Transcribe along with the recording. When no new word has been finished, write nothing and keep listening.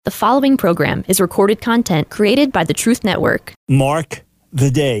The following program is recorded content created by the Truth Network. Mark the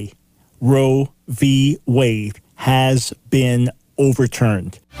day Roe v. Wade has been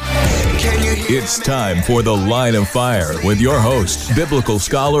overturned. It's time for The Line of Fire with your host, biblical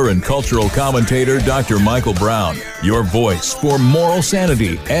scholar and cultural commentator, Dr. Michael Brown. Your voice for moral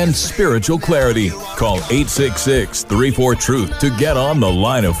sanity and spiritual clarity. Call 866-34-TRUTH to get on The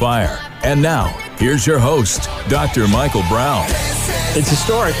Line of Fire. And now, here's your host, Dr. Michael Brown. It's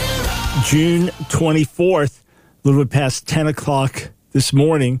historic. June 24th, a little bit past 10 o'clock this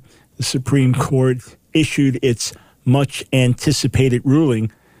morning, the Supreme Court issued its much-anticipated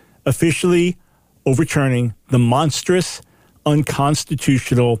ruling, officially overturning the monstrous,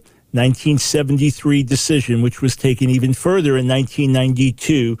 unconstitutional 1973 decision, which was taken even further in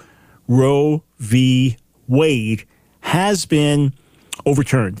 1992. Roe v. Wade has been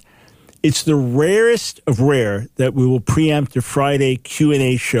overturned. It's the rarest of rare that we will preempt a Friday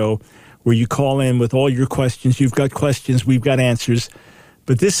Q&A show where you call in with all your questions. You've got questions, we've got answers.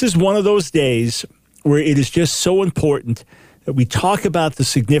 But this is one of those days where it is just so important that we talk about the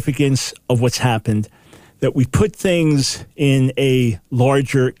significance of what's happened, that we put things in a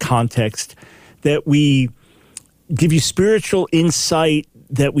larger context, that we give you spiritual insight,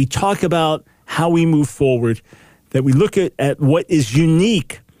 that we talk about how we move forward, that we look at what is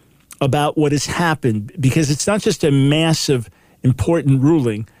unique about what has happened, because it's not just a massive, important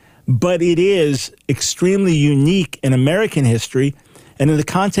ruling, but it is extremely unique in American history and in the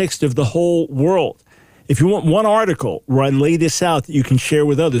context of the whole world. If you want one article where I lay this out that you can share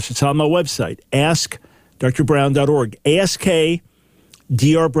with others, it's on my website, askdrbrown.org,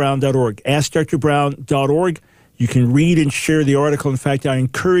 askdrbrown.org, askdrbrown.org. You can read and share the article. In fact, I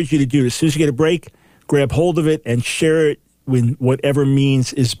encourage you to do it. As soon as you get a break, grab hold of it and share it with whatever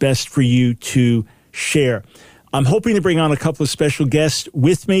means is best for you to share. I'm hoping to bring on a couple of special guests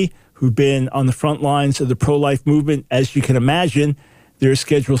with me who've been on the front lines of the pro-life movement. As you can imagine, their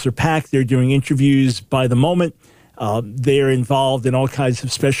schedules are packed. They're doing interviews by the moment. They're involved in all kinds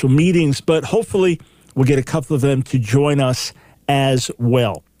of special meetings, but hopefully we'll get a couple of them to join us as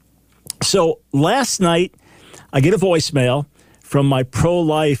well. So last night, I get a voicemail from my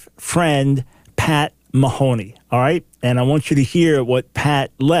pro-life friend, Pat Mahoney, all right? And I want you to hear what Pat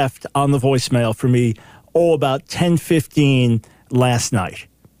left on the voicemail for me, about 10:15 last night.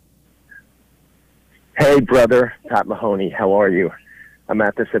 Hey, brother, Pat Mahoney, how are you? I'm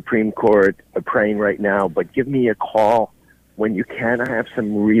at the Supreme Court praying right now, but give me a call when you can. I have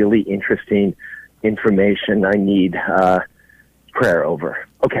some really interesting information I need prayer over.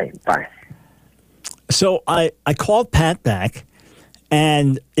 Okay, bye. So I called Pat back,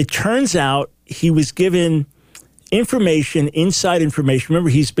 and it turns out he was given information, inside information. Remember,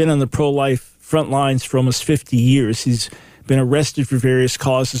 he's been on the pro-life front lines for almost 50 years. He's been arrested for various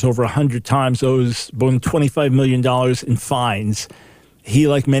causes over 100 times, owes more than $25 million in fines. He,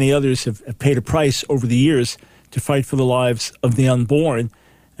 like many others, have paid a price over the years to fight for the lives of the unborn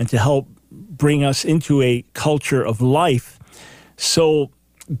and to help bring us into a culture of life. So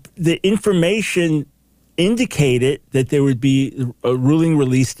the information indicated that there would be a ruling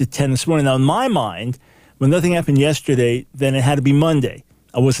released at 10 this morning. Now, in my mind, when nothing happened yesterday, then it had to be Monday.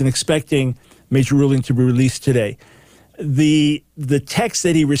 I wasn't expecting major ruling to be released today. The text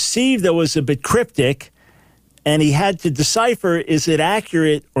that he received, that was a bit cryptic, and he had to decipher, is it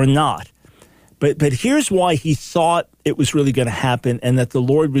accurate or not? But here's why he thought it was really going to happen and that the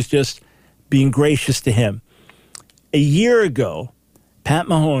Lord was just being gracious to him. A year ago, Pat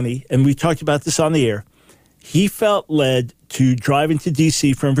Mahoney, and we talked about this on the air, he felt led to drive into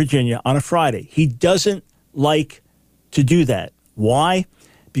D.C. from Virginia on a Friday. He doesn't like to do that. Why?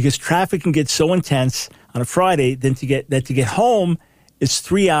 Because traffic can get so intense on a Friday then to get home, it's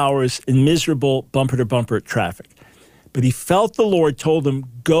 3 hours in miserable bumper-to-bumper traffic. But he felt the Lord told him,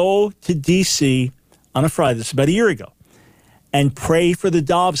 go to D.C. on a Friday, this was about a year ago, and pray for the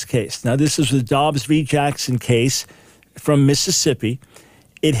Dobbs case. Now, this is the Dobbs v. Jackson case from Mississippi.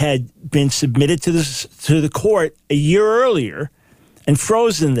 It had been submitted to the court a year earlier and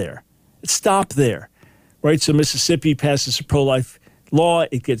frozen there. It stopped there, right? So Mississippi passes a pro-life law.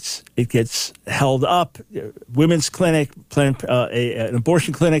 It gets held up. Women's clinic, an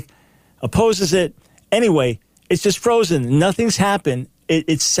abortion clinic opposes it. Anyway, it's just frozen. Nothing's happened.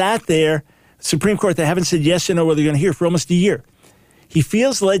 It sat there. Supreme Court, they haven't said yes or no whether they're going to hear for almost a year. He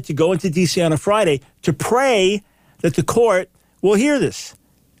feels led to go into D.C. on a Friday to pray that the court will hear this.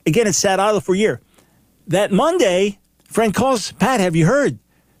 Again, it sat idle for a year. That Monday, friend calls, Pat, have you heard?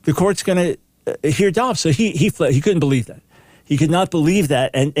 The court's going to hear Dobbs. So he fled. He couldn't believe that. He could not believe that.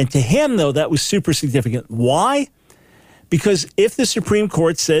 And to him, though, that was super significant. Why? Because if the Supreme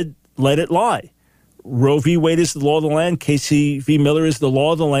Court said, let it lie, Roe v. Wade is the law of the land, Casey v. Miller is the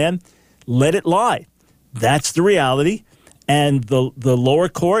law of the land, let it lie. That's the reality. And the lower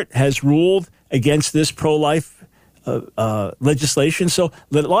court has ruled against this pro-life legislation, so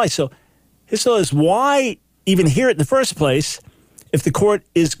let it lie. So his thought is, why even hear it in the first place if the court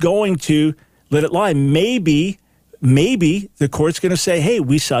is going to let it lie? Maybe the court's going to say, hey,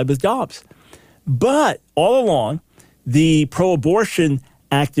 we side with Dobbs. But all along, the pro-abortion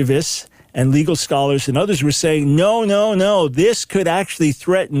activists and legal scholars and others were saying, no, this could actually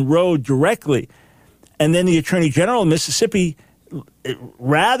threaten Roe directly. And then the Attorney General of Mississippi,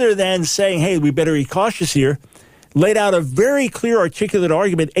 rather than saying, hey, we better be cautious here, laid out a very clear, articulate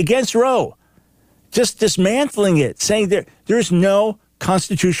argument against Roe, just dismantling it, saying there's no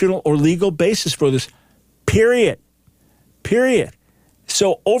constitutional or legal basis for this, period.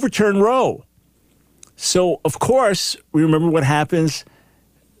 So overturn Roe. So, of course, we remember what happens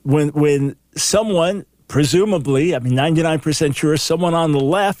when someone, presumably, 99% sure, someone on the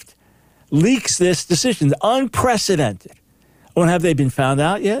left leaks this decision. Unprecedented. Oh, and have they been found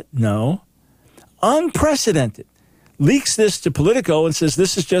out yet? No. Unprecedented. Leaks this to Politico and says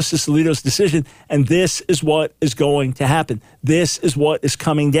this is Justice Alito's decision, and this is what is going to happen. This is what is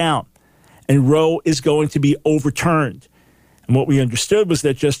coming down. And Roe is going to be overturned. And what we understood was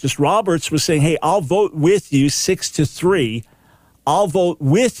that Justice Roberts was saying, hey, I'll vote with you 6-3. I'll vote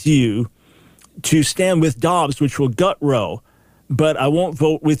with you to stand with Dobbs, which will gut Roe, but I won't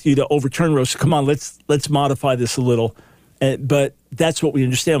vote with you to overturn Roe. So come on, let's modify this a little. But that's what we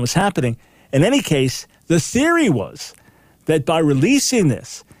understand was happening. In any case, the theory was that by releasing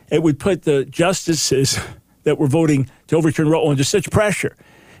this, it would put the justices that were voting to overturn Roe under such pressure.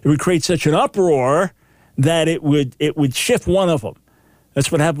 It would create such an uproar that it would shift one of them.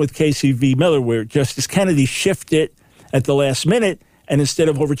 That's what happened with Casey v. Miller, where Justice Kennedy shifted at the last minute, and instead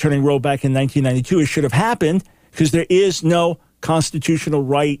of overturning Roe back in 1992, it should have happened because there is no constitutional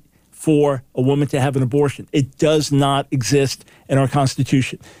right for a woman to have an abortion. It does not exist in our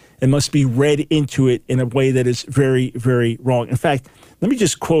Constitution. It must be read into it in a way that is very, very wrong. In fact, let me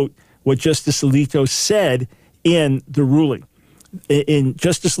just quote what Justice Alito said in the ruling. In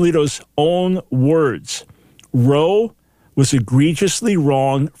Justice Alito's own words, Roe was egregiously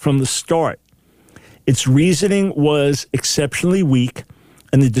wrong from the start. Its reasoning was exceptionally weak,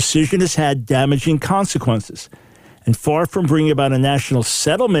 and the decision has had damaging consequences. And far from bringing about a national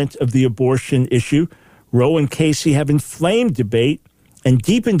settlement of the abortion issue, Roe and Casey have inflamed debate and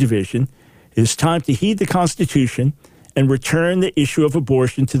deepened division. It is time to heed the Constitution and return the issue of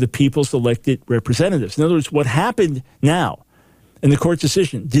abortion to the people's elected representatives. In other words, what happened now in the court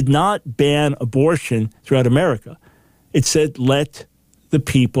decision did not ban abortion throughout America. It said let the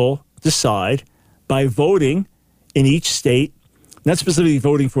people decide by voting in each state, not specifically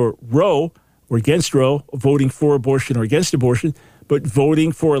voting for Roe or against Roe, voting for abortion or against abortion, but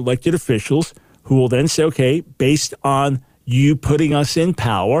voting for elected officials who will then say, okay, based on you putting us in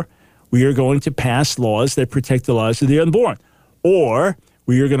power, we are going to pass laws that protect the lives of the unborn. Or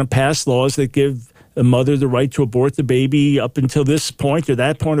we are going to pass laws that give a mother the right to abort the baby up until this point or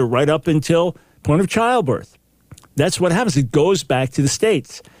that point or right up until point of childbirth. That's what happens. It goes back to the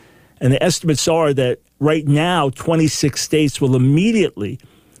states. And the estimates are that right now, 26 states will immediately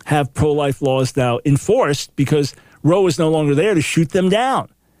have pro-life laws now enforced because Roe is no longer there to shoot them down.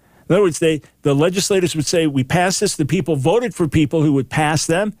 In other words, the legislators would say, we passed this. The people voted for people who would pass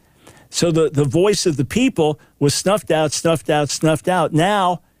them. So the voice of the people was snuffed out.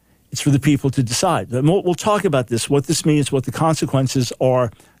 Now it's for the people to decide. And we'll talk about this, what this means, what the consequences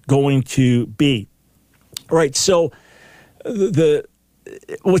are going to be. All right, so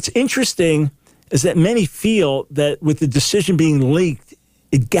what's interesting is that many feel that with the decision being leaked,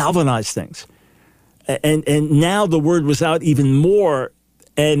 it galvanized things. And now the word was out even more.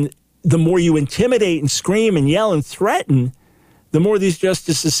 And the more you intimidate and scream and yell and threaten, the more these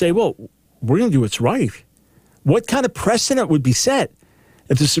justices say, well, we're going to do what's right. What kind of precedent would be set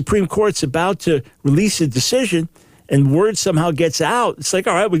if the Supreme Court's about to release a decision and word somehow gets out? It's like,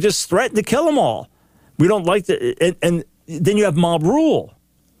 all right, we just threatened to kill them all. We don't like the, and then you have mob rule.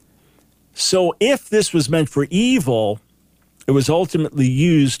 So if this was meant for evil, it was ultimately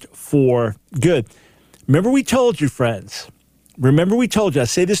used for good. Remember we told you, friends, I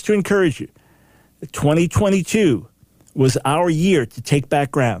say this to encourage you, that 2022 was our year to take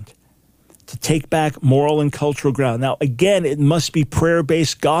back ground, to take back moral and cultural ground. Now, again, it must be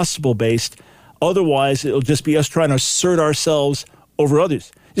prayer-based, gospel-based. Otherwise, it'll just be us trying to assert ourselves over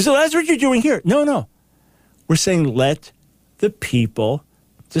others. You say, that's what you're doing here. No. We're saying let the people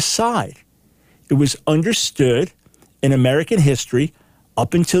decide. It was understood in American history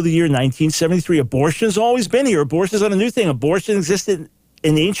up until the year 1973. Abortion has always been here. Abortion is not a new thing. Abortion existed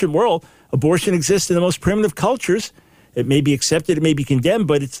in the ancient world. Abortion exists in the most primitive cultures. It may be accepted, it may be condemned,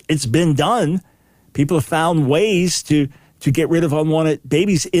 but it's been done. People have found ways to get rid of unwanted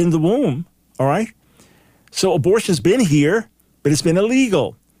babies in the womb, all right? So abortion's been here, but it's been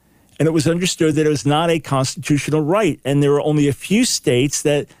illegal. And it was understood that it was not a constitutional right. And there were only a few states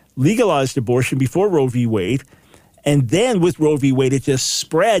that legalized abortion before Roe v. Wade. And then with Roe v. Wade, it just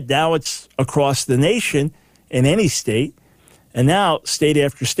spread. Now it's across the nation in any state. And now state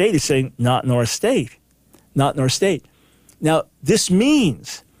after state is saying, not in our state, not in our state. Now, this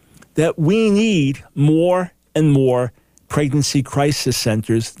means that we need more and more pregnancy crisis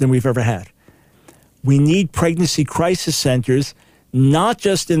centers than we've ever had. We need pregnancy crisis centers, not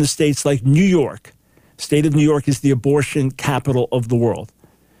just in the states like New York. State of New York is the abortion capital of the world.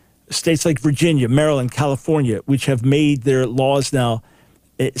 States like Virginia, Maryland, California, which have made their laws now,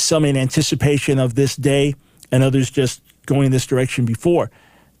 some in anticipation of this day and others just going in this direction before.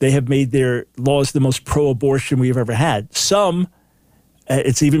 They have made their laws the most pro-abortion we've ever had. Some,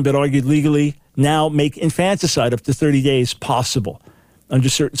 it's even been argued legally, now make infanticide up to 30 days possible under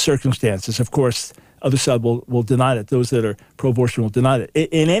certain circumstances. Of course, other side will deny that. Those that are pro-abortion will deny that.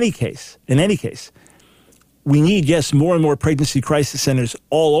 In any case, we need, yes, more and more pregnancy crisis centers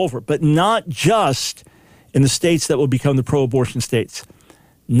all over, but not just in the states that will become the pro-abortion states.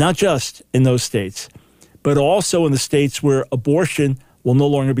 Not just in those states, but also in the states where abortion will no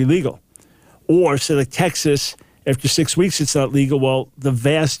longer be legal. Or, say, like Texas, after 6 weeks it's not legal. Well, the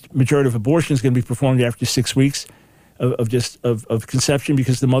vast majority of abortion is going to be performed after 6 weeks of conception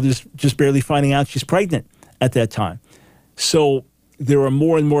because the mother's just barely finding out she's pregnant at that time. So there are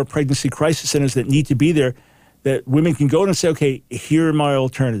more and more pregnancy crisis centers that need to be there that women can go to and say, okay, here are my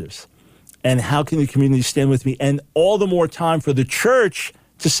alternatives. And how can the community stand with me? And all the more time for the church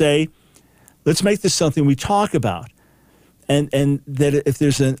to say, let's make this something we talk about. And that if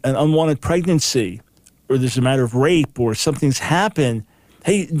there's an unwanted pregnancy or there's a matter of rape or something's happened,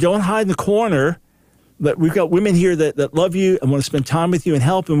 hey, don't hide in the corner. But we've got women here that love you and want to spend time with you and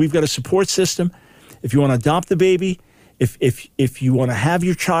help, and we've got a support system. If you want to adopt the baby, if you want to have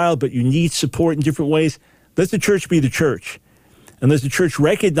your child but you need support in different ways, let the church be the church. And let the church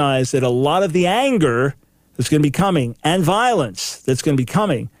recognize that a lot of the anger that's going to be coming and violence that's going to be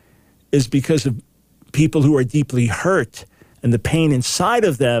coming is because of people who are deeply hurt, and the pain inside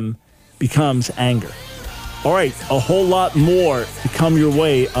of them becomes anger. All right, a whole lot more to come your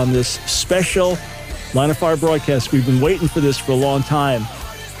way on this special Line of Fire broadcast. We've been waiting for this for a long time.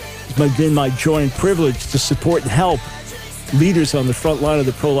 It's been my joy and privilege to support and help leaders on the front line of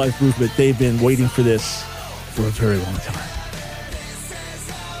the pro-life movement. They've been waiting for this for a very long time.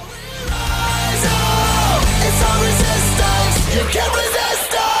 You can't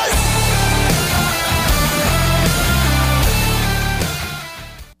resist us.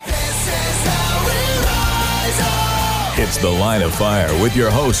 This is how we rise up. It's The Line of Fire with your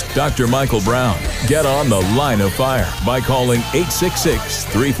host, Dr. Michael Brown. Get on The Line of Fire by calling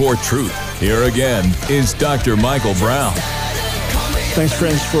 866-34-TRUTH. Here again is Dr. Michael Brown. Thanks,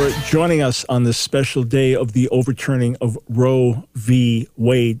 friends, for joining us on this special day of the overturning of Roe v.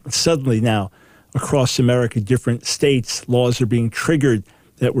 Wade. Suddenly now, across America, different states, laws are being triggered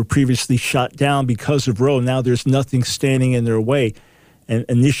that were previously shot down because of Roe. Now there's nothing standing in their way. And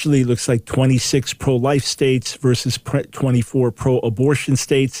initially, it looks like 26 pro-life states versus 24 pro-abortion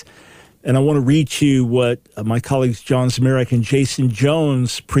states. And I want to read to you what my colleagues John Zmirak and Jason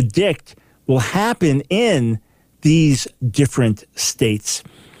Jones predict will happen in these different states.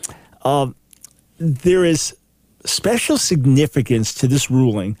 There is special significance to this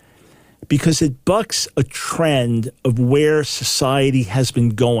ruling because it bucks a trend of where society has been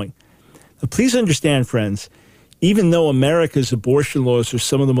going. Now, please understand, friends, even though America's abortion laws are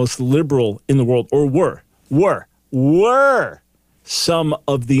some of the most liberal in the world, or were some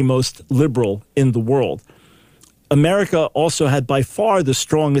of the most liberal in the world, America also had by far the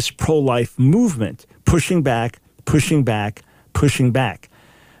strongest pro-life movement, pushing back. There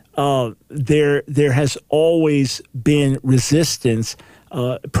has always been resistance,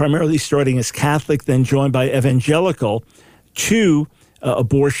 primarily starting as Catholic, then joined by evangelical, to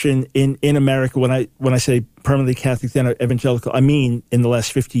abortion in America. When I say permanently Catholic, then evangelical, I mean in the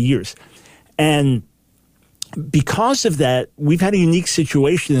last 50 years. And because of that, we've had a unique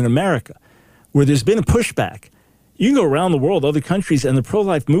situation in America where there's been a pushback. You can go around the world, other countries, and the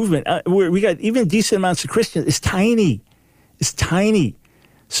pro-life movement, we got even decent amounts of Christians. It's tiny.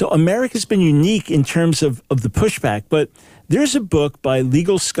 So America's been unique in terms of the pushback. But there's a book by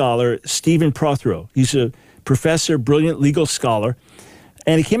legal scholar Stephen Prothero. He's a professor, brilliant legal scholar,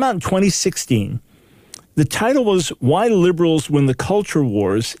 and it came out in 2016. The title was Why Liberals Win the Culture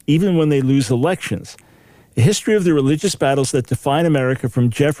Wars Even When They Lose Elections, a history of the religious battles that define America from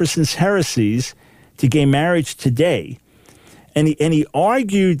Jefferson's heresies to gay marriage today. And he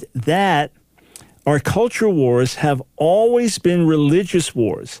argued that our culture wars have always been religious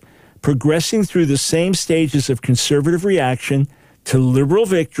wars, progressing through the same stages of conservative reaction to liberal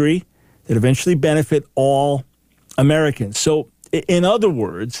victory that eventually benefit all Americans. So, in other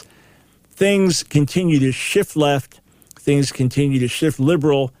words, things continue to shift left, things continue to shift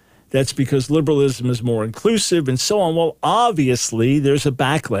liberal. That's because liberalism is more inclusive and so on. Well, obviously, there's a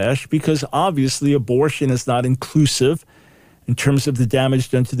backlash because obviously abortion is not inclusive in terms of the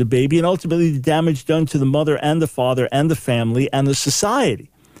damage done to the baby and ultimately the damage done to the mother and the father and the family and the society.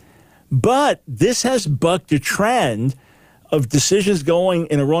 But this has bucked a trend of decisions going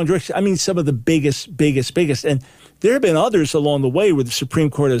in a wrong direction. I mean, some of the biggest. And there have been others along the way where the Supreme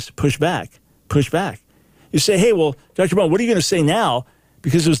Court has pushed back. You say, hey, well, Dr. Brown, what are you going to say now?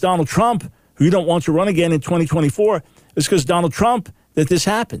 Because it was Donald Trump, who you don't want to run again in 2024. It's because Donald Trump that this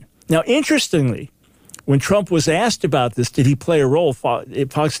happened. Now, interestingly, when Trump was asked about this, did he play a role?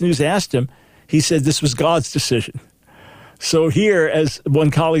 Fox News asked him. He said this was God's decision. So here, as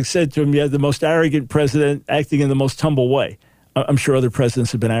one colleague said to him, you had the most arrogant president acting in the most humble way. I'm sure other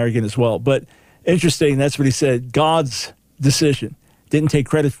presidents have been arrogant as well. But interesting, that's what he said, God's decision. Didn't take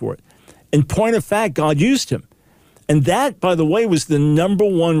credit for it. In point of fact, God used him. And that, by the way, was the number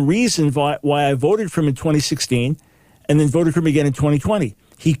one reason why I voted for him in 2016 and then voted for him again in 2020.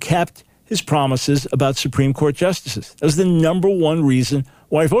 He kept his promises about Supreme Court justices. That was the number one reason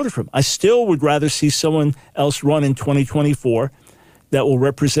why I voted for him. I still would rather see someone else run in 2024 that will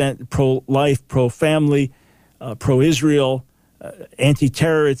represent pro-life, pro-family, pro-Israel,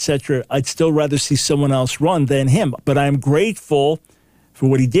 anti-terror, etc. I'd still rather see someone else run than him. But I'm grateful for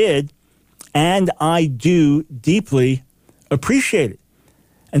what he did, and I do deeply appreciate it.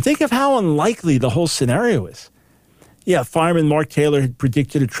 And think of how unlikely the whole scenario is. Yeah, fireman Mark Taylor had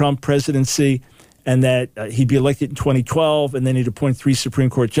predicted a Trump presidency and that he'd be elected in 2012, and then he'd appoint 3 Supreme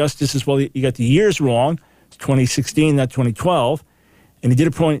Court justices. Well, you got the years wrong. It's 2016, not 2012. And he did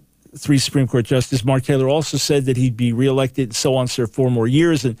appoint 3 Supreme Court justices. Mark Taylor also said that he'd be reelected and so on, serve 4 more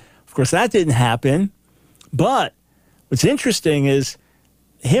years. And, of course, that didn't happen. But what's interesting is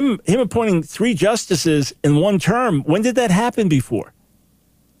him appointing 3 justices in one term. When did that happen before?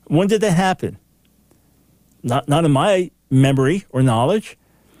 When did that happen? Not in my memory or knowledge.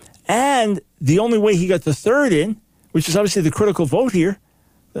 And the only way he got the 3rd in, which is obviously the critical vote here,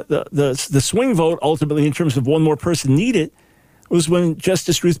 the swing vote ultimately in terms of one more person needed, was when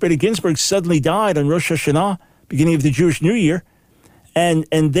Justice Ruth Bader Ginsburg suddenly died on Rosh Hashanah, beginning of the Jewish New Year. And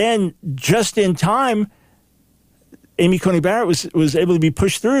then just in time, Amy Coney Barrett was able to be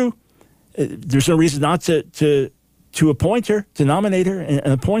pushed through. There's no reason not to appoint her, to nominate her and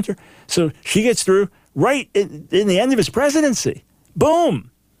appoint her. So she gets through right in the end of his presidency.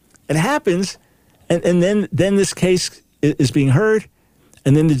 Boom. It happens. And then this case is being heard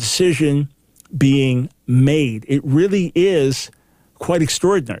and then the decision being made. It really is quite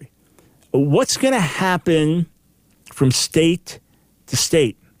extraordinary. What's going to happen from state to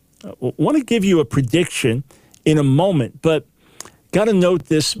state? I want to give you a prediction in a moment, but got a note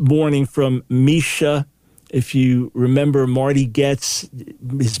this morning from Misha. If you remember, Marty Goetz,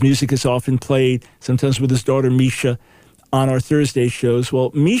 his music is often played, sometimes with his daughter Misha, on our Thursday shows.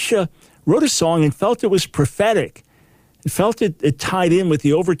 Well, Misha wrote a song and felt it was prophetic. He felt it tied in with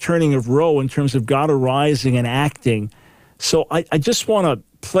the overturning of Roe in terms of God arising and acting. So I just want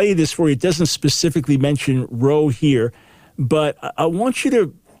to play this for you. It doesn't specifically mention Roe here, but I want you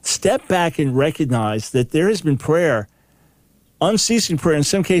to step back and recognize that there has been prayer, unceasing prayer, in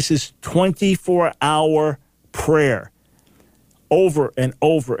some cases 24-hour prayer, over and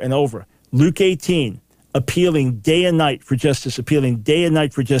over and over. Luke 18, appealing day and night for justice, appealing day and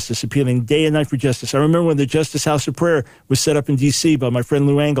night for justice, appealing day and night for justice. I remember when the Justice House of Prayer was set up in D.C. by my friend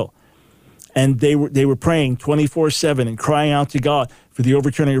Lou Engle, and they were praying 24/7 and crying out to God for the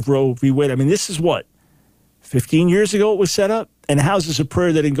overturning of Roe v. Wade. I mean, this is what, 15 years ago it was set up, and houses of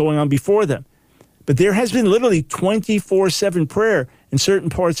prayer that had been going on before them. But there has been literally 24/7 prayer in certain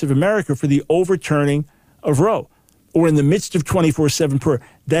parts of America for the overturning of Roe, or in the midst of 24/7 prayer.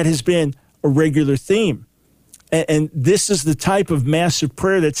 That has been a regular theme. And this is the type of massive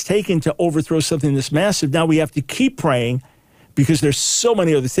prayer that's taken to overthrow something this massive. Now we have to keep praying because there's so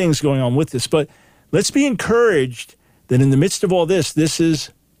many other things going on with this. But let's be encouraged that in the midst of all this, this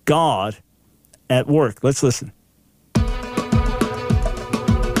is God at work. Let's listen.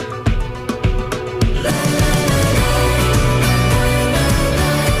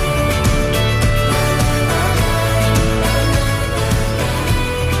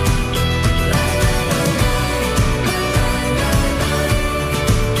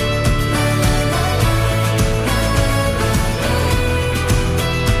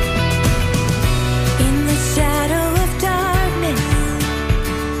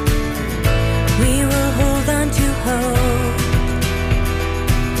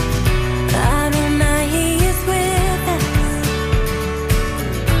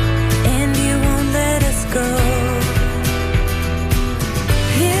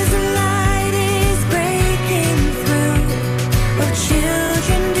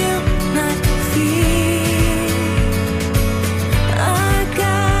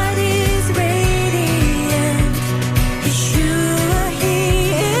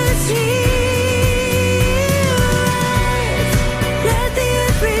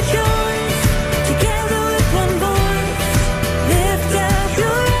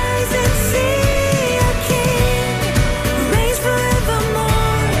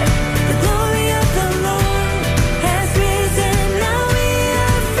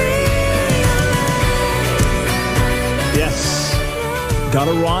 God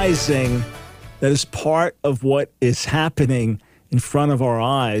arising, that is part of what is happening in front of our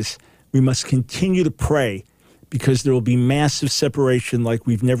eyes. We must continue to pray because there will be massive separation like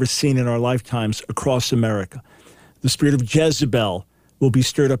we've never seen in our lifetimes across America. The spirit of Jezebel will be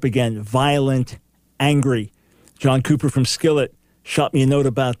stirred up again, violent, angry. John Cooper from Skillet shot me a note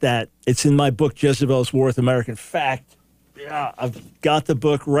about that. It's in my book, Jezebel's War with America. In fact, I've got the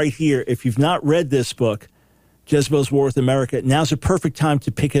book right here. If you've not read this book, Jezebel's War with America, now's a perfect time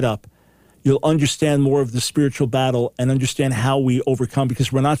to pick it up. You'll understand more of the spiritual battle and understand how we overcome,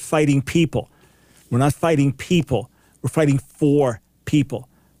 because we're not fighting people. We're not fighting people. We're fighting for people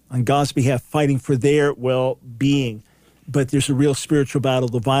on God's behalf, fighting for their well-being. But there's a real spiritual battle,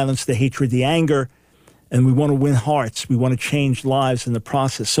 the violence, the hatred, the anger, and we want to win hearts. We want to change lives in the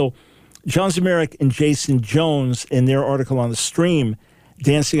process. So John Zmirak and Jason Jones, in their article on the Stream,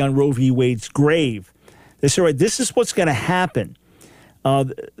 Dancing on Roe v. Wade's Grave, they say, right, this is what's going to happen.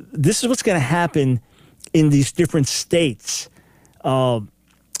 This is what's going to happen in these different states. Let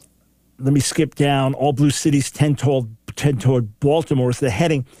me skip down. All blue cities tend toward Baltimore is the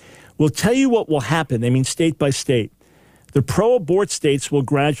heading. We'll tell you what will happen. They mean state by state. The pro-abort states will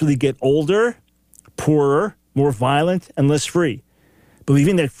gradually get older, poorer, more violent, and less free.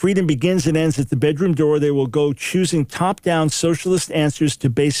 Believing that freedom begins and ends at the bedroom door, they will go choosing top-down socialist answers to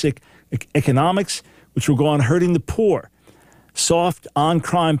basic economics, which will go on hurting the poor. Soft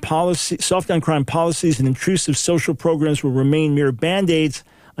on-crime policies and intrusive social programs will remain mere Band-Aids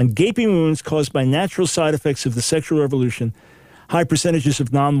on gaping wounds caused by natural side effects of the sexual revolution. High percentages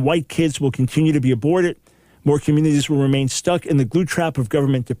of non-white kids will continue to be aborted. More communities will remain stuck in the glue trap of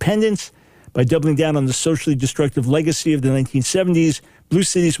government dependence. By doubling down on the socially destructive legacy of the 1970s, blue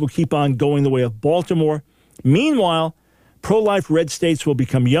cities will keep on going the way of Baltimore. Meanwhile, pro-life red states will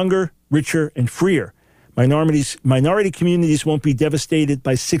become younger, richer, and freer. Minority communities won't be devastated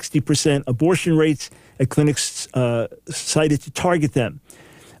by 60% abortion rates at clinics cited to target them.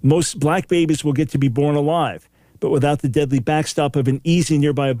 Most black babies will get to be born alive, but without the deadly backstop of an easy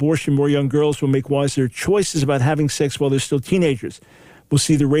nearby abortion, more young girls will make wiser choices about having sex while they're still teenagers. We'll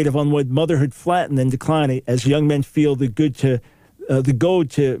see the rate of unwed motherhood flatten and decline as young men feel the goad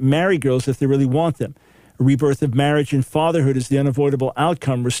to marry girls if they really want them. A rebirth of marriage and fatherhood is the unavoidable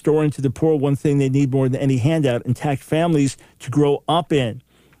outcome, restoring to the poor one thing they need more than any handout: intact families to grow up in.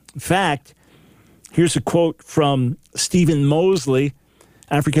 In fact, here's a quote from Stephen Mosley,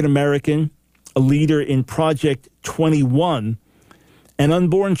 African-American, a leader in Project 21. An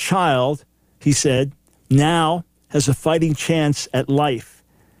unborn child, he said, now has a fighting chance at life.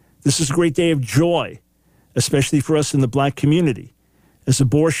 This is a great day of joy, especially for us in the black community, as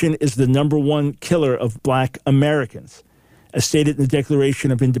abortion is the number one killer of black Americans. As stated in the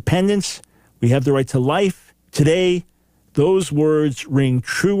Declaration of Independence, we have the right to life. Today, those words ring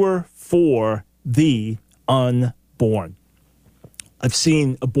truer for the unborn. I've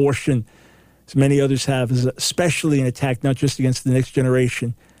seen abortion, as many others have, as especially an attack not just against the next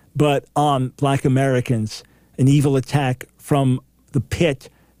generation, but on black Americans, an evil attack from the pit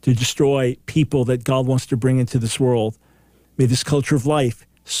to destroy people that God wants to bring into this world. May this culture of life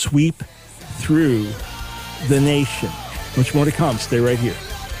sweep through the nation. Much more to come. Stay right here.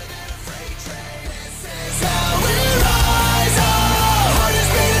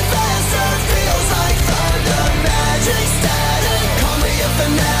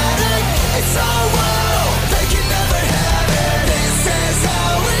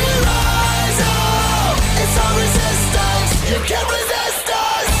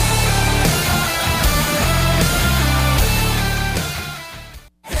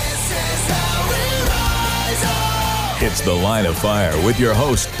 It's The Line of Fire with your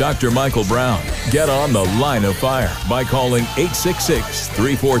host, Dr. Michael Brown. Get on The Line of Fire by calling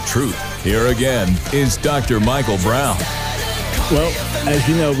 866-34-TRUTH. Here again is Dr. Michael Brown. Well, as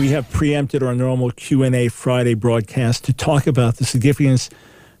you know, we have preempted our normal Q&A Friday broadcast to talk about the significance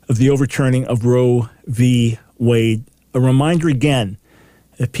of the overturning of Roe v. Wade. A reminder again,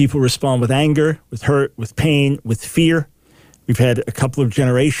 if people respond with anger, with hurt, with pain, with fear, we've had a couple of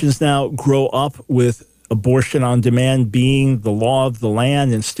generations now grow up with abortion on demand being the law of the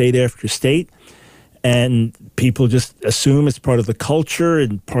land in state after state. And people just assume it's part of the culture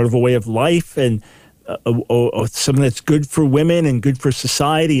and part of a way of life and something that's good for women and good for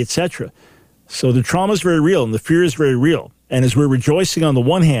society, etc. So the trauma is very real and the fear is very real. And as we're rejoicing on the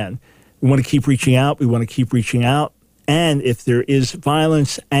one hand, we want to keep reaching out. We want to keep reaching out. And if there is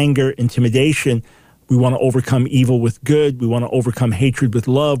violence, anger, intimidation, we want to overcome evil with good. We want to overcome hatred with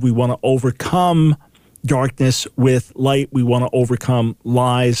love. We want to overcome darkness with light. We want to overcome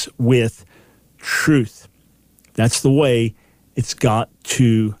lies with truth. That's the way it's got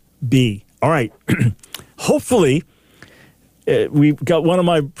to be. All right. Hopefully, we've got one of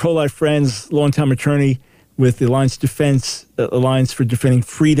my pro-life friends, longtime attorney with the Alliance for Defending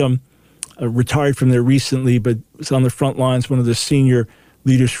Freedom, retired from there recently, but was on the front lines, one of the senior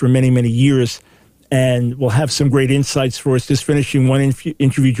leaders for many, many years, and will have some great insights for us. Just finishing one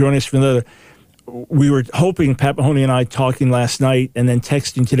interview, joining us for another. We were hoping, Pat Mahoney and I talking last night and then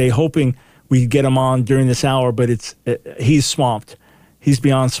texting today, hoping we'd get him on during this hour, but he's swamped. He's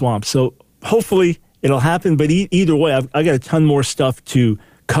beyond swamped. So hopefully it'll happen, but either way, I got a ton more stuff to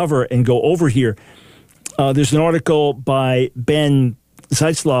cover and go over here. There's an article by Ben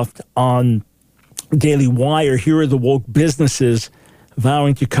Zeitzloft on Daily Wire. Here are the woke businesses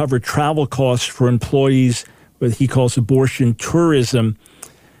vowing to cover travel costs for employees, what he calls abortion tourism.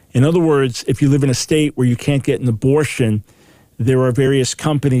 In other words, if you live in a state where you can't get an abortion, there are various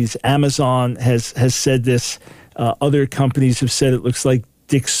companies. Amazon has said this. Other companies have said it. Looks like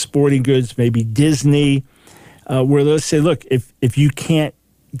Dick's Sporting Goods, maybe Disney, where they'll say, look, if you can't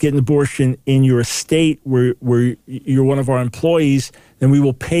get an abortion in your state where you're one of our employees, then we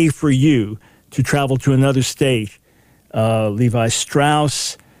will pay for you to travel to another state. Levi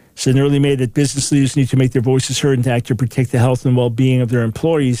Strauss said in early May that business leaders need to make their voices heard and to act to protect the health and well-being of their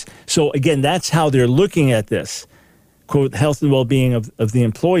employees. So again, that's how they're looking at this, quote, health and well-being of the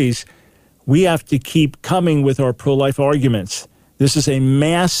employees. We have to keep coming with our pro-life arguments. This is a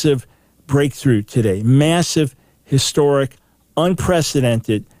massive breakthrough today, massive, historic,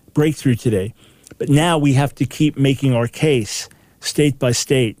 unprecedented breakthrough today. But now we have to keep making our case state by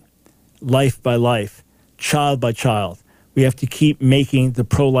state, life by life, child by child. We have to keep making the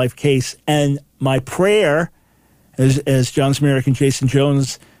pro-life case. And my prayer, as John Smearick and Jason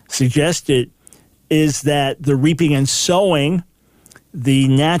Jones suggested, is that the reaping and sowing, the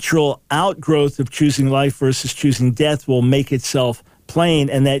natural outgrowth of choosing life versus choosing death, will make itself plain,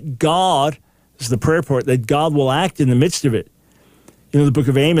 and that God, this is the prayer part, that God will act in the midst of it. You know, the book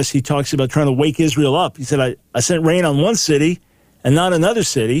of Amos, he talks about trying to wake Israel up. He said, I sent rain on one city and not another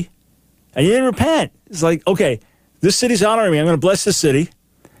city, and you didn't repent. It's like, okay, this city's honoring me. I'm going to bless this city.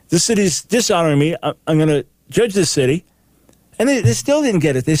 This city's dishonoring me. I'm going to judge this city. And they still didn't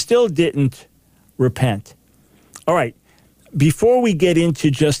get it. They still didn't repent. All right. Before we get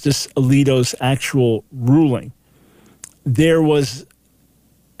into Justice Alito's actual ruling, there was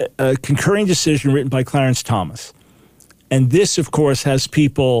a concurring decision written by Clarence Thomas. And this, of course, has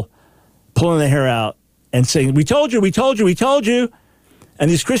people pulling their hair out and saying, we told you, we told you, we told you. And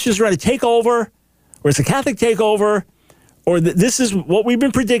these Christians are trying to take over, or it's a Catholic takeover, or this is what we've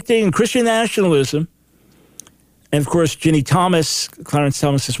been predicting, Christian nationalism. And, of course, Ginny Thomas, Clarence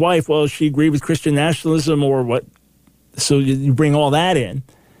Thomas's wife, well, she agreed with Christian nationalism or what. So you bring all that in.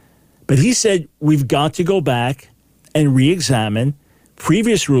 But he said we've got to go back and re-examine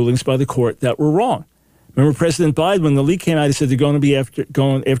previous rulings by the court that were wrong. Remember President Biden, when the leak came out, he said they're going to be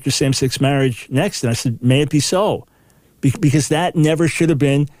going after same-sex marriage next. And I said, may it be so? Because that never should have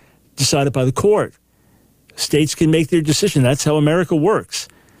been decided by the court. States can make their decision. That's how America works.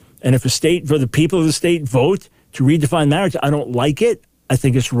 And if the people of the state vote to redefine marriage, I don't like it. I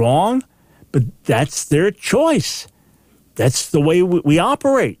think it's wrong. But that's their choice. That's the way we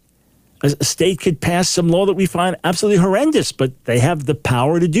operate. A state could pass some law that we find absolutely horrendous, but they have the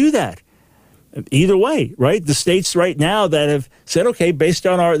power to do that. Either way, right? The states right now that have said, okay, based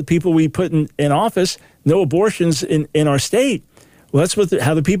on the people we put in office, no abortions in our state. Well, that's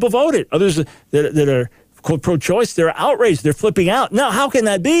how the people voted. Others that are, quote, pro-choice, they're outraged. They're flipping out. No, how can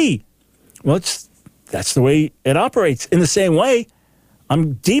that be? Well, that's the way it operates. In the same way,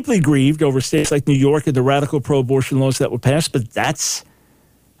 I'm deeply grieved over states like New York and the radical pro-abortion laws that were passed, but that's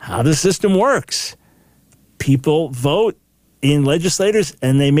how the system works. People vote in legislators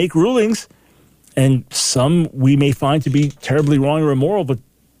and they make rulings, and some we may find to be terribly wrong or immoral, but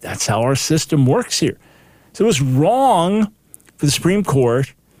that's how our system works here. So it was wrong for the Supreme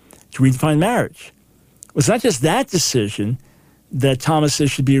Court to redefine marriage. It was not just that decision that Thomas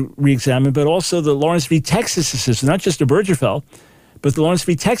says should be reexamined, but also the Lawrence v. Texas decision, not just Obergefell, but the Lawrence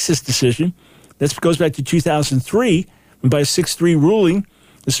v. Texas decision. That goes back to 2003, when by a 6-3 ruling,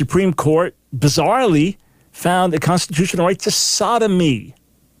 the Supreme Court bizarrely found a constitutional right to sodomy.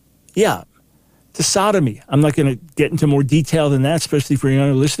 Yeah, to sodomy. I'm not going to get into more detail than that, especially for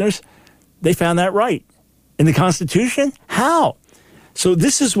younger listeners. They found that right in the Constitution. How? So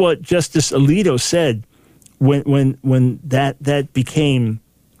this is what Justice Alito said when that became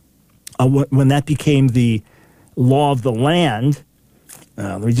the law of the land.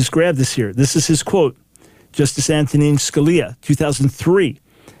 Let me just grab this here. This is his quote. Justice Antonin Scalia, 2003.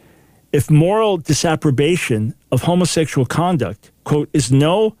 if moral disapprobation of homosexual conduct, quote, is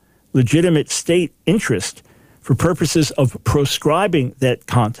no legitimate state interest for purposes of proscribing that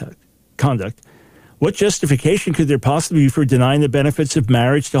conduct, what justification could there possibly be for denying the benefits of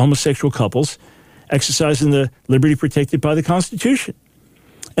marriage to homosexual couples, exercising the liberty protected by the Constitution?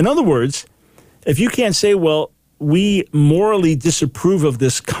 In other words, if you can't say, well, we morally disapprove of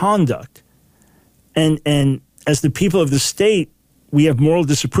this conduct, and as the people of the state, we have moral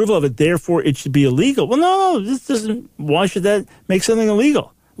disapproval of it, therefore it should be illegal. Well, no, this doesn't. Why should that make something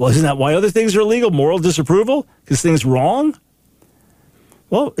illegal? Well, isn't that why other things are illegal? Moral disapproval? Because things wrong?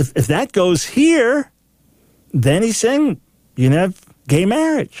 Well, if that goes here, then he's saying you can have gay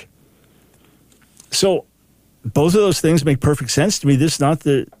marriage. So both of those things make perfect sense to me. This is not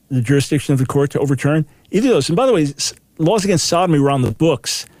the jurisdiction of the court to overturn either of those. And by the way, laws against sodomy were on the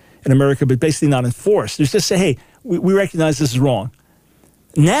books in America, but basically not enforced. There's just say, hey, we recognize this is wrong.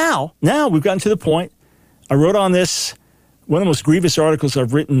 Now we've gotten to the point. I wrote on this, one of the most grievous articles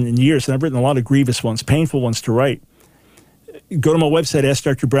I've written in years, and I've written a lot of grievous ones, painful ones to write. Go to my website,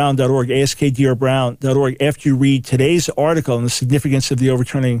 askdrbrown.org, askdrbrown.org. After you read today's article on the significance of the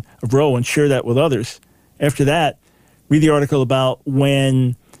overturning of Roe and share that with others, after that, read the article about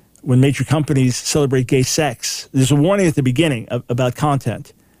when major companies celebrate gay sex. There's a warning at the beginning about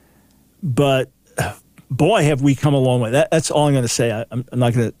content. But boy, have we come a long way. That's all I'm going to say. I'm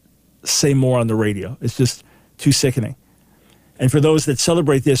not going to say more on the radio. It's just too sickening. And for those that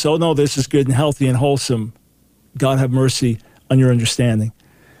celebrate this, oh, no, this is good and healthy and wholesome, God have mercy on your understanding.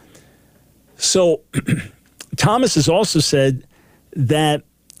 So Thomas has also said that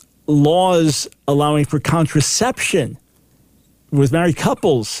laws allowing for contraception with married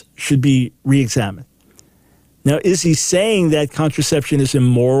couples should be reexamined. Now, is he saying that contraception is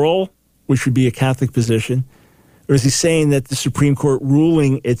immoral, which would be a Catholic position, or is he saying that the Supreme Court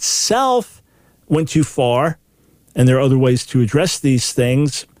ruling itself went too far and there are other ways to address these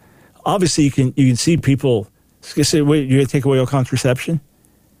things? Obviously, you can see people say, wait, you're going to take away all contraception?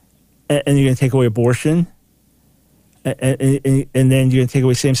 And you're going to take away abortion? And then you're going to take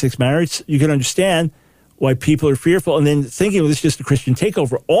away same-sex marriage? You can understand why people are fearful and then thinking, well, this is just a Christian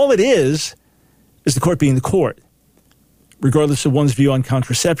takeover. All it is the court being the court, regardless of one's view on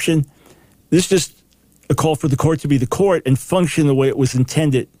contraception. This is just a call for the court to be the court and function the way it was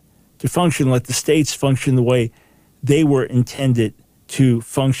intended to function, let the states function the way they were intended to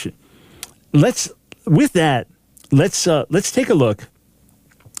function. Let's take a look,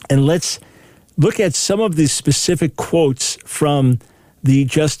 and let's look at some of the specific quotes from the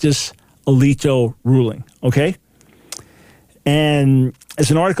Justice Alito ruling, okay? And as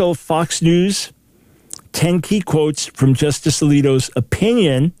an article, Fox News, 10 key quotes from Justice Alito's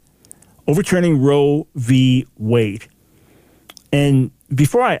opinion overturning Roe v. Wade. And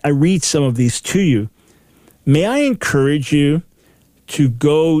before I read some of these to you, may I encourage you to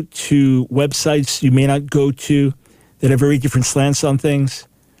go to websites you may not go to that have very different slants on things,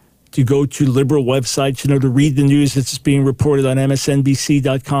 to go to liberal websites, to read the news that's being reported on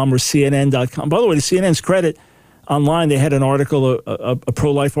MSNBC.com or CNN.com. By the way, to CNN's credit, online they had an article, a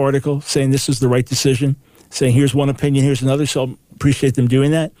pro-life article, saying this is the right decision, saying here's one opinion, here's another, so I appreciate them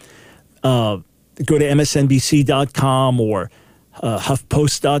doing that. Go to MSNBC.com or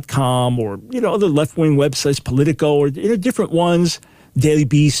HuffPost.com or other left-wing websites, Politico, or different ones, Daily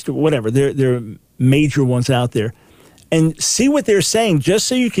Beast, or whatever. There are major ones out there. And see what they're saying, just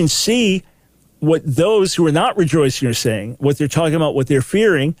so you can see what those who are not rejoicing are saying, what they're talking about, what they're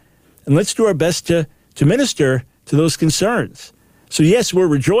fearing. And let's do our best to minister to those concerns. So, yes, we're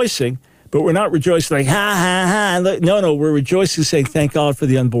rejoicing, but we're not rejoicing like, ha, ha, ha. No, we're rejoicing saying, thank God for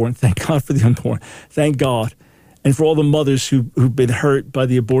the unborn. Thank God for the unborn. Thank God. And for all the mothers who've been hurt by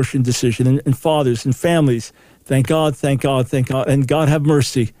the abortion decision, and fathers and families. Thank God, thank God, thank God. And God have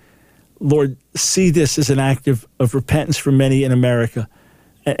mercy. Lord, see this as an act of repentance for many in America.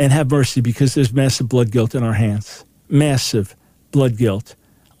 And have mercy, because there's massive blood guilt in our hands. Massive blood guilt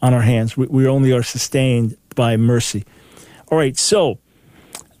on our hands. We only are sustained by mercy. All right, so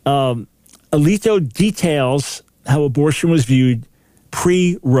Alito details how abortion was viewed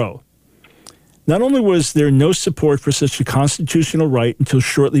pre-Roe. Not only was there no support for such a constitutional right until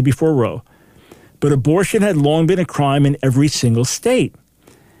shortly before Roe, but abortion had long been a crime in every single state.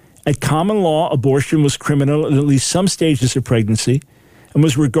 At common law, abortion was criminal in at least some stages of pregnancy and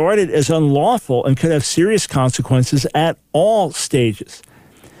was regarded as unlawful and could have serious consequences at all stages.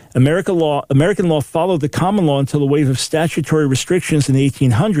 American law followed the common law until a wave of statutory restrictions in the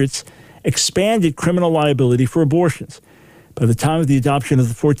 1800s expanded criminal liability for abortions. By the time of the adoption of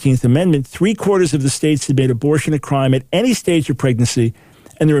the 14th Amendment, 3/4 of the states had made abortion a crime at any stage of pregnancy,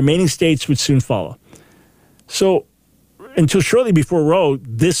 and the remaining states would soon follow. So until shortly before Roe,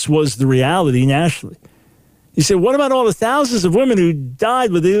 this was the reality nationally. You say, what about all the thousands of women who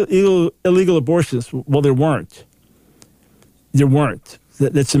died with illegal abortions? Well, there weren't. There weren't.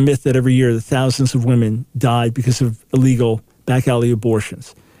 That's a myth that every year the thousands of women died because of illegal back alley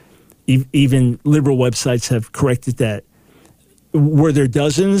abortions. Even liberal websites have corrected that. Were there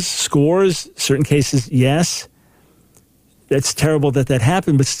dozens, scores, certain cases? Yes. That's terrible that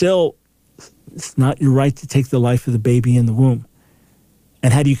happened, but still, it's not your right to take the life of the baby in the womb.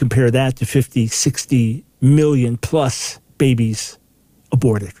 And how do you compare that to 50, 60 million plus babies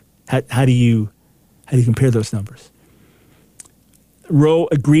aborted? How do you compare those numbers? Roe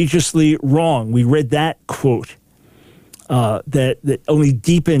egregiously wrong. We read that quote that only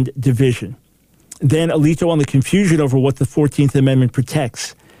deepened division. Then Alito on the confusion over what the 14th Amendment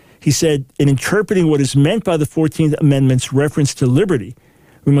protects. He said, in interpreting what is meant by the 14th Amendment's reference to liberty,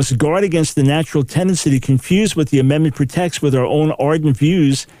 we must guard against the natural tendency to confuse what the amendment protects with our own ardent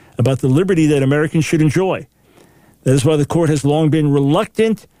views about the liberty that Americans should enjoy. That is why the court has long been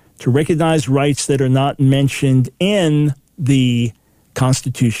reluctant to recognize rights that are not mentioned in the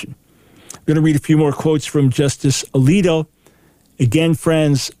Constitution. I'm going to read a few more quotes from Justice Alito. Again,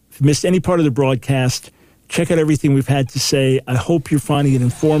 friends, if you missed any part of the broadcast, check out everything we've had to say. I hope you're finding it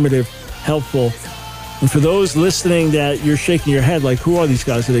informative, helpful. And for those listening that you're shaking your head like, who are these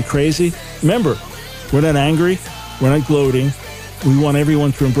guys? Are they crazy? Remember, we're not angry. We're not gloating. We want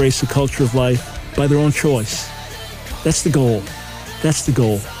everyone to embrace the culture of life by their own choice. That's the goal. That's the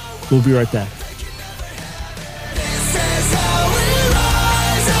goal. We'll be right back. This is how we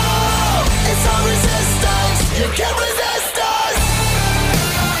rise up. It's our resistance. You can't resist us.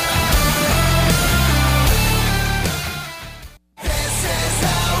 This is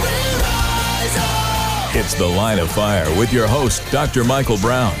how we rise up. It's The Line of Fire with your host, Dr. Michael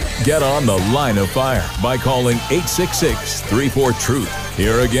Brown. Get on The Line of Fire by calling 866-34-TRUTH.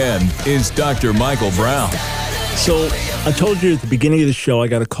 Here again is Dr. Michael Brown. So I told you at the beginning of the show, I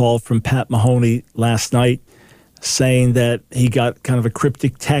got a call from Pat Mahoney last night saying that he got kind of a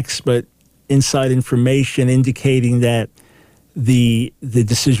cryptic text, but inside information indicating that the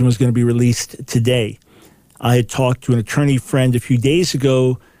decision was going to be released today. I had talked to an attorney friend a few days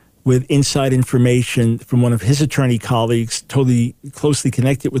ago with inside information from one of his attorney colleagues, totally closely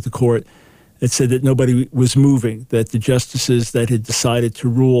connected with the court, that said that nobody was moving, that the justices that had decided to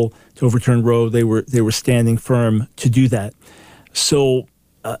rule to overturn Roe, they were standing firm to do that. So,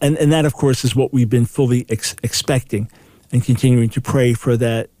 and that, of course, is what we've been fully expecting and continuing to pray for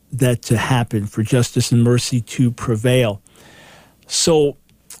that to happen, for justice and mercy to prevail. So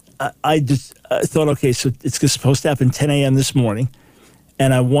I thought, okay, so it's supposed to happen 10 a.m. this morning,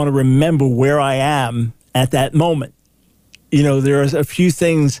 and I want to remember where I am at that moment. You know, there are a few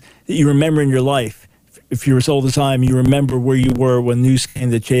things that you remember in your life. If you're as old as I am, you remember where you were when news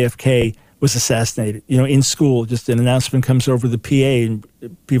came that JFK was assassinated. You know, in school, just an announcement comes over the PA and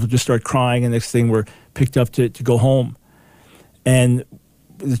people just start crying, and next thing we're picked up to go home. And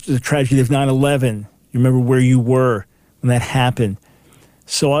the tragedy of 9/11, you remember where you were when that happened.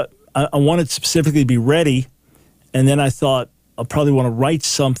 So I wanted specifically to be ready, and then I thought I'll probably want to write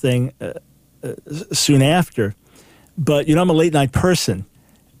something soon after. But, you know, I'm a late night person,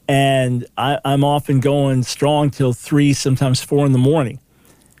 and I'm often going strong till 3, sometimes 4 in the morning.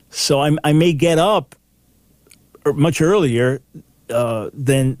 So I may get up much earlier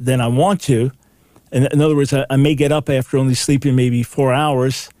than I want to. In other words, I may get up after only sleeping maybe 4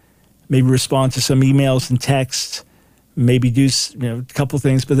 hours, maybe respond to some emails and texts, maybe do a couple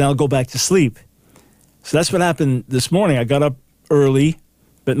things, but then I'll go back to sleep. So that's what happened this morning. I got up early,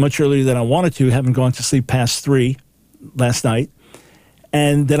 but much earlier than I wanted to, having gone to sleep past 3 last night.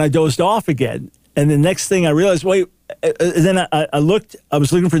 And then I dozed off again. And the next thing I realized, wait, then I looked, I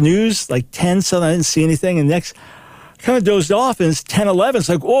was looking for news, like 10, so I didn't see anything. And next, I kind of dozed off, and it's 10:11. It's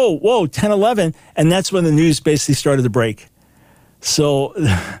like, whoa, 10:11. And that's when the news basically started to break. So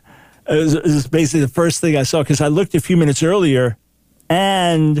it was basically the first thing I saw, because I looked a few minutes earlier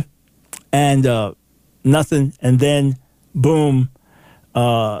and nothing. And then, boom,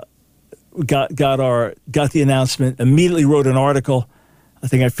 got the announcement, immediately wrote an article. I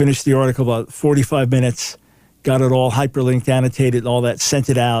think I finished the article about 45 minutes, got it all hyperlinked, annotated, all that,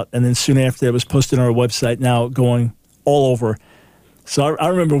 sent it out, and then soon after it was posted on our website, now going all over. So I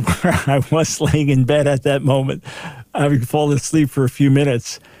remember where I was laying in bed at that moment, having fallen asleep for a few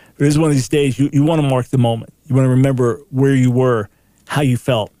minutes. It was one of these days, you want to mark the moment. You want to remember where you were, how you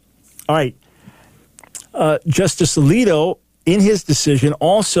felt. All right. Justice Alito, in his decision,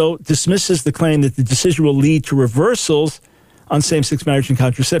 also dismisses the claim that the decision will lead to reversals on same-sex marriage and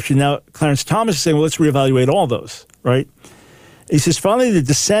contraception. Now, Clarence Thomas is saying, well, let's reevaluate all those, right? He says, finally, the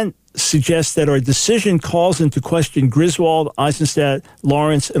dissent suggests that our decision calls into question Griswold, Eisenstadt,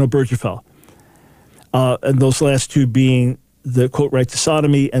 Lawrence, and Obergefell. And those last two being the, quote, right to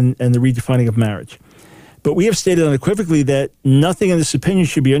sodomy and the redefining of marriage. But we have stated unequivocally that nothing in this opinion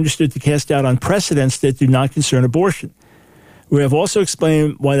should be understood to cast doubt on precedents that do not concern abortion. We have also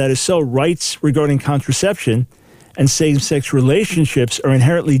explained why that is so. Rights regarding contraception and same-sex relationships are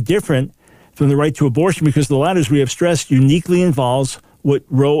inherently different from the right to abortion because the latter, as we have stressed, uniquely involves what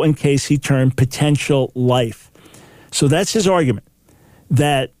Roe and Casey termed potential life. So that's his argument,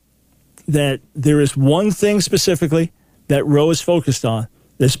 that there is one thing specifically that Roe is focused on.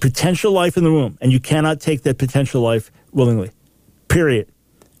 There's potential life in the womb, and you cannot take that potential life willingly. Period.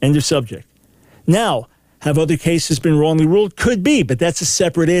 End of subject. Now, have other cases been wrongly ruled? Could be, but that's a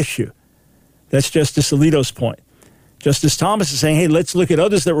separate issue. That's Justice Alito's point. Justice Thomas is saying, hey, let's look at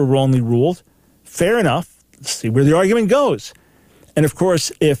others that were wrongly ruled. Fair enough. Let's see where the argument goes. And, of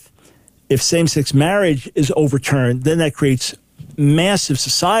course, if same-sex marriage is overturned, then that creates massive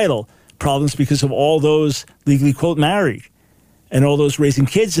societal problems because of all those legally, quote, married and all those raising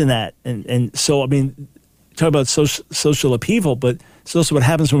kids in that. And so, I mean, talk about social upheaval, but it's also what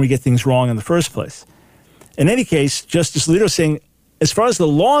happens when we get things wrong in the first place. In any case, Justice Alito is saying, as far as the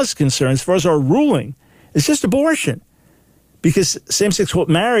law is concerned, as far as our ruling, it's just abortion. Because same-sex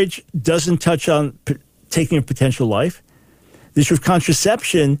marriage doesn't touch on taking a potential life. The issue of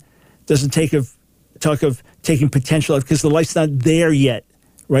contraception doesn't talk of taking potential life because the life's not there yet,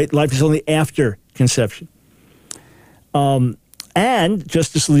 right? Life is only after conception. And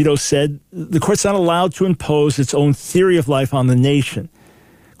Justice Alito said the court's not allowed to impose its own theory of life on the nation.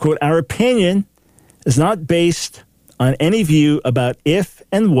 Quote, our opinion is not based on any view about if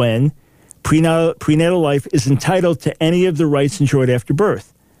and when prenatal life is entitled to any of the rights enjoyed after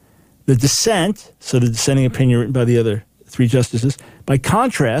birth. The dissent, so the dissenting opinion written by the other three justices, by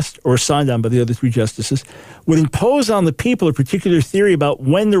contrast, or signed on by the other three justices, would impose on the people a particular theory about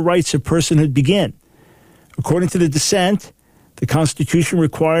when the rights of personhood begin. According to the dissent, the Constitution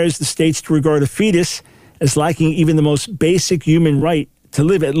requires the states to regard a fetus as lacking even the most basic human right to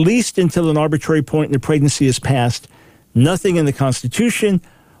live at least until an arbitrary point in the pregnancy is passed. Nothing in the Constitution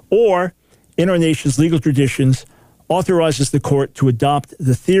or in our nation's legal traditions authorizes the court to adopt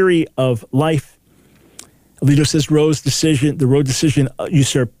the theory of life. Alito says the Roe decision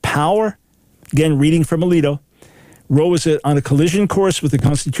usurped power. Again, reading from Alito, Roe was on a collision course with the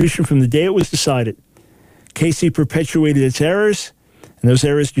Constitution from the day it was decided. Casey perpetuated its errors, and those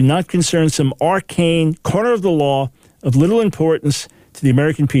errors do not concern some arcane corner of the law of little importance to the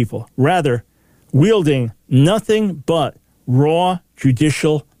American people, rather wielding nothing but raw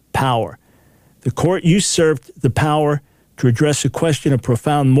judicial power. The court usurped the power to address a question of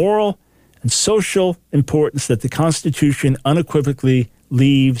profound moral and social importance that the Constitution unequivocally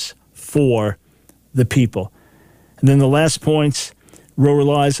leaves for the people. And then the last points, Roe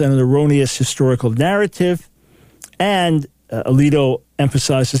relies on an erroneous historical narrative, and Alito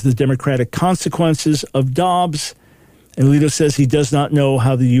emphasizes the democratic consequences of Dobbs. And Alito says he does not know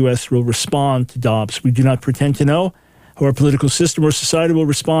how the U.S. will respond to Dobbs. We do not pretend to know how our political system or society will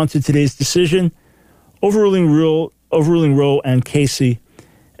respond to today's decision, overruling Roe and Casey.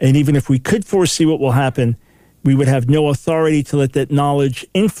 And even if we could foresee what will happen, we would have no authority to let that knowledge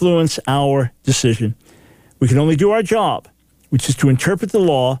influence our decision. We can only do our job, which is to interpret the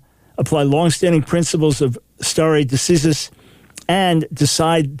law, apply longstanding principles of stare decisis, and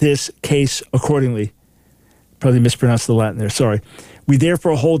decide this case accordingly. Probably mispronounced the Latin there, sorry. We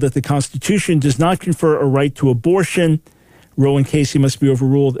therefore hold that the Constitution does not confer a right to abortion. Roe and Casey must be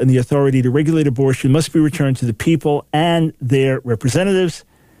overruled, and the authority to regulate abortion must be returned to the people and their representatives.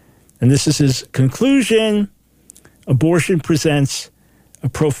 And this is his conclusion. Abortion presents a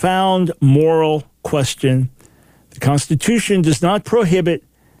profound moral question. The Constitution does not prohibit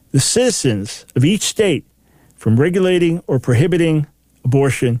the citizens of each state from regulating or prohibiting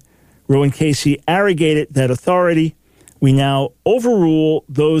abortion. Roe and Casey arrogated that authority. We now overrule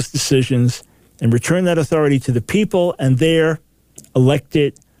those decisions and return that authority to the people and their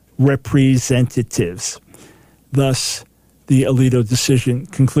elected representatives. Thus, the Alito decision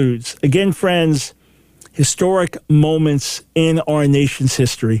concludes. Again, friends, historic moments in our nation's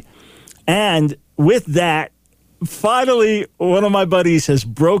history. And with that, finally, one of my buddies has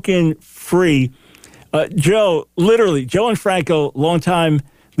broken free. Joe and Franco, longtime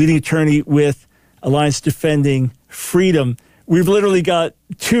leading attorney with Alliance Defending Freedom. We've literally got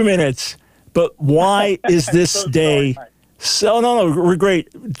 2 minutes, but why is this so day... sorry. So, no, we're great.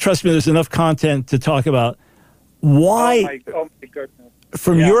 Trust me, there's enough content to talk about. Why, Oh my goodness.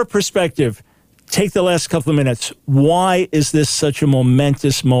 from Yeah. your perspective, take the last couple of minutes. Why is this such a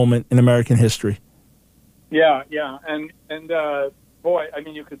momentous moment in American history? Yeah, and boy, I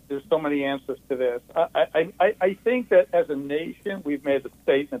mean, there's so many answers to this. I think that as a nation, we've made the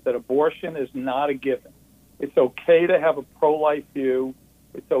statement that abortion is not a given. It's okay to have a pro-life view.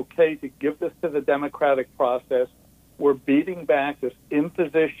 It's okay to give this to the democratic process. We're beating back this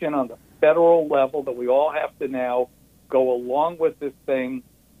imposition on the federal level that we all have to now go along with this thing.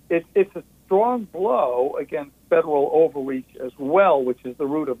 It's a strong blow against federal overreach as well, which is the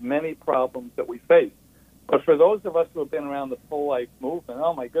root of many problems that we face. But for those of us who have been around the pro-life movement,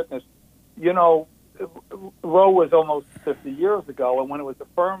 oh my goodness, you know, Roe was almost 50 years ago, and when it was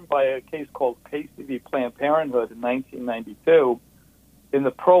affirmed by a case called Casey v. Planned Parenthood in 1992, in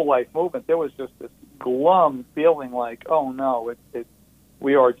the pro-life movement, there was just this glum feeling like, oh no,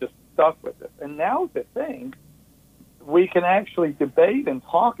 we are just stuck with this. And now to think we can actually debate and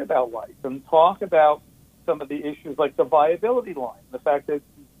talk about life and talk about some of the issues like the viability line, the fact that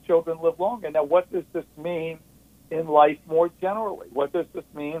children live longer. Now, what does this mean in life more generally? What does this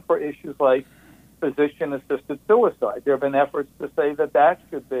mean for issues like physician-assisted suicide? There have been efforts to say that that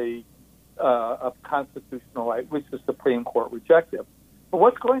should be a constitutional right, which the Supreme Court rejected. But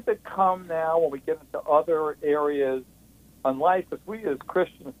what's going to come now when we get into other areas on life is we as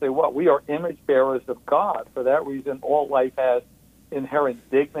Christians say, what? We are image bearers of God. For that reason, all life has inherent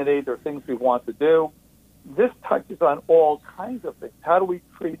dignity. There are things we want to do. This touches on all kinds of things. How do we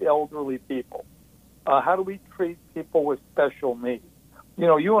treat elderly people? How do we treat people with special needs? You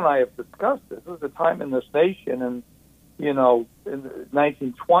know, you and I have discussed this. There was a time in this nation, and you know, in the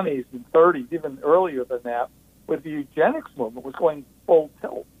 1920s and 30s, even earlier than that, where the eugenics movement was going full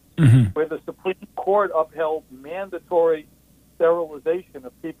tilt, where the Supreme Court upheld mandatory sterilization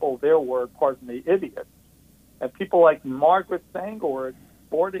of people, their word, pardon me, idiots. And people like Margaret Sanger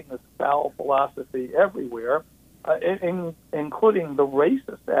sporting this foul philosophy everywhere, including the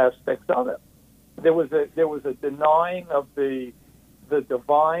racist aspects of it. There was a denying of the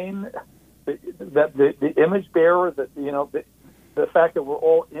divine, the image bearer, that you know the fact that we're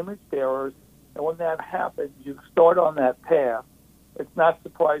all image bearers, and when that happens, you start on that path. It's not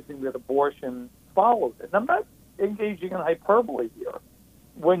surprising that abortion follows it. And I'm not engaging in hyperbole here.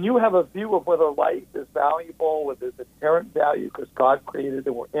 When you have a view of whether life is valuable, whether there's inherent value because God created it,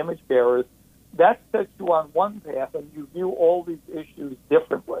 we're image bearers, that sets you on one path, and you view all these issues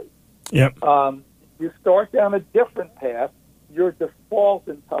differently. Yep. You start down a different path, your default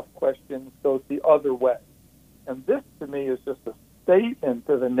in tough questions goes the other way. And this, to me, is just a statement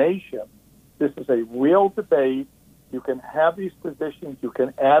to the nation. This is a real debate. You can have these positions. You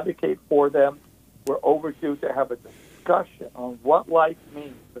can advocate for them. We're overdue to have a discussion on what life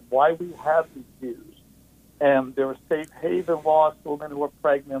means and why we have these views. And there are safe haven laws for women who are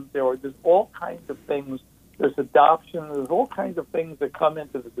pregnant. There's all kinds of things. There's adoption. There's all kinds of things that come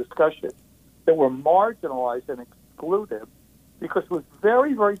into the discussion that were marginalized and excluded because it was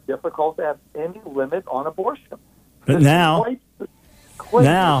very, very difficult to have any limit on abortion. But now,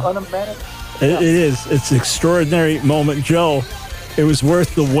 unimaginable. It is. It's an extraordinary moment. Joe, it was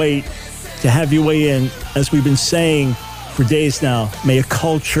worth the wait to have you weigh in. As we've been saying for days now, may a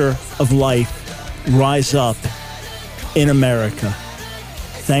culture of life rise up in America.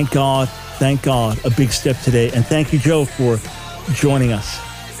 Thank God, a big step today. And thank you, Joe, for joining us.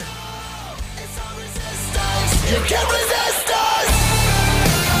 You can't resist us.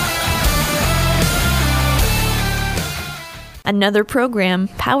 Another program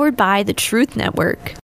powered by the Truth Network.